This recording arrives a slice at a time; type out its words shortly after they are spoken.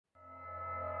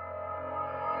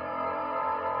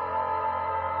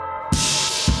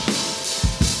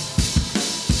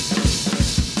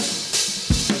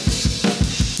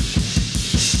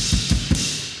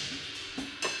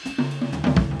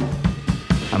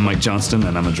I'm MIke Johnston,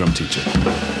 and I'm a drum teacher.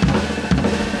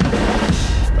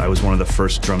 I was one of the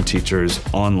first drum teachers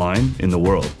online in the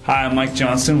world. Hi, I'm MIke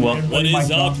Johnston. Well, what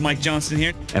is up? MIke Johnston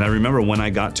here. And I remember when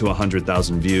I got to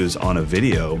 100,000 views on a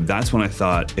video, that's when I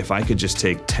thought if I could just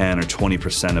take 10 or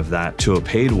 20% of that to a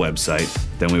paid website,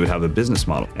 then we would have a business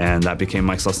model. And that became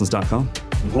Mike'sLessons.com.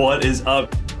 What is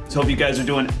up? Hope you guys are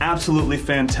doing absolutely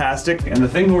fantastic. And the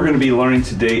thing we're gonna be learning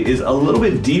today is a little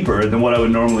bit deeper than what I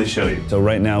would normally show you. So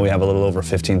right now we have a little over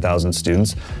 15,000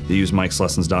 students that use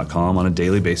Mike'sLessons.com on a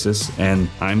daily basis. And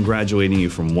I'm graduating you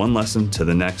from one lesson to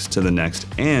the next,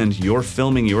 and you're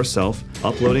filming yourself,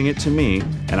 uploading it to me,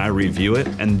 and I review it.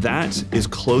 And that is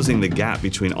closing the gap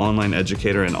between online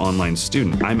educator and online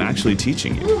student. I'm actually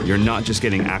teaching you. You're not just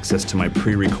getting access to my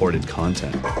pre-recorded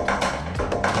content.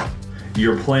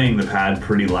 You're playing the pad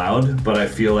pretty loud, but I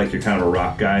feel like you're kind of a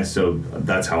rock guy, so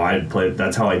that's how I did play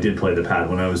the pad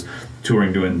when I was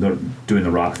touring doing the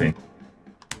rock thing.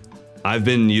 I've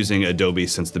been using Adobe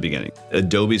since the beginning.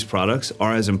 Adobe's products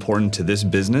are as important to this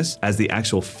business as the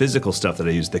actual physical stuff that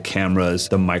I use, the cameras,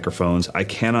 the microphones. I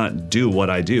cannot do what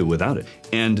I do without it.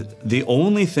 And the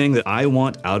only thing that I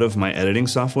want out of my editing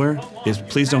software is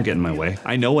please don't get in my way.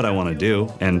 I know what I want to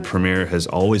do, and Premiere has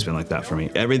always been like that for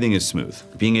me. Everything is smooth.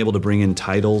 Being able to bring in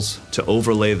titles, to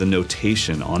overlay the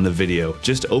notation on the video,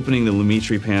 just opening the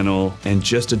Lumetri panel and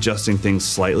just adjusting things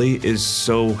slightly is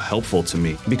so helpful to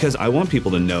me because I want people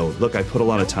to know, look, I put a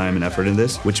lot of time and effort in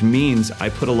this, which means I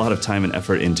put a lot of time and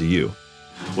effort into you.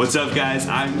 What's up, guys?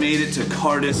 I made it to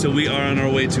Cardiff, so we are on our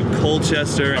way to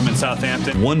Colchester. I'm in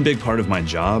Southampton. One big part of my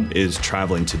job is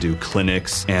traveling to do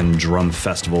clinics and drum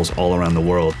festivals all around the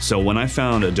world. So when I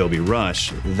found Adobe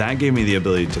Rush, that gave me the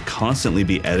ability to constantly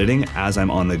be editing as I'm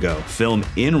on the go. Film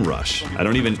in Rush. I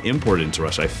don't even import it into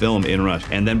Rush, I film in Rush.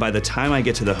 And then by the time I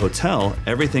get to the hotel,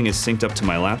 everything is synced up to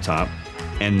my laptop,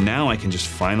 and now I can just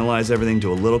finalize everything,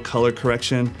 do a little color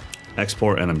correction,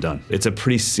 export, and I'm done. It's a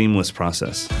pretty seamless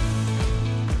process.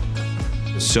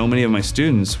 So many of my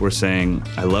students were saying,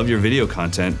 I love your video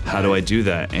content, how do I do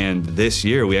that? And this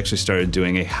year we actually started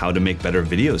doing a how to make better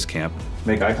videos camp.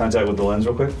 Make eye contact with the lens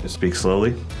real quick, just speak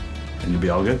slowly, and you'll be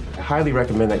all good. I highly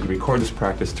recommend that you record this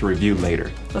practice to review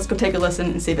later. Let's go take a listen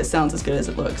and see if it sounds as good as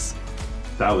it looks.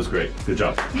 That was great, good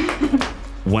job.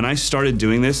 When I started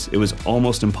doing this, it was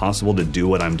almost impossible to do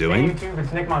what I'm doing. Hey YouTube,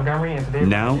 it's Nick Montgomery, and today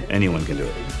now anyone can do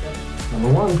it.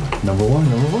 Number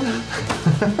one.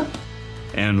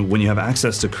 And when you have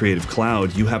access to Creative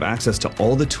Cloud, you have access to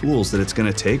all the tools that it's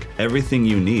gonna take. Everything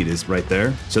you need is right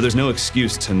there. So there's no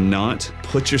excuse to not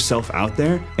put yourself out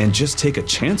there and just take a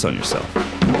chance on yourself.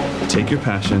 Take your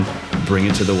passion, bring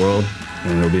it to the world,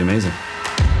 and it'll be amazing.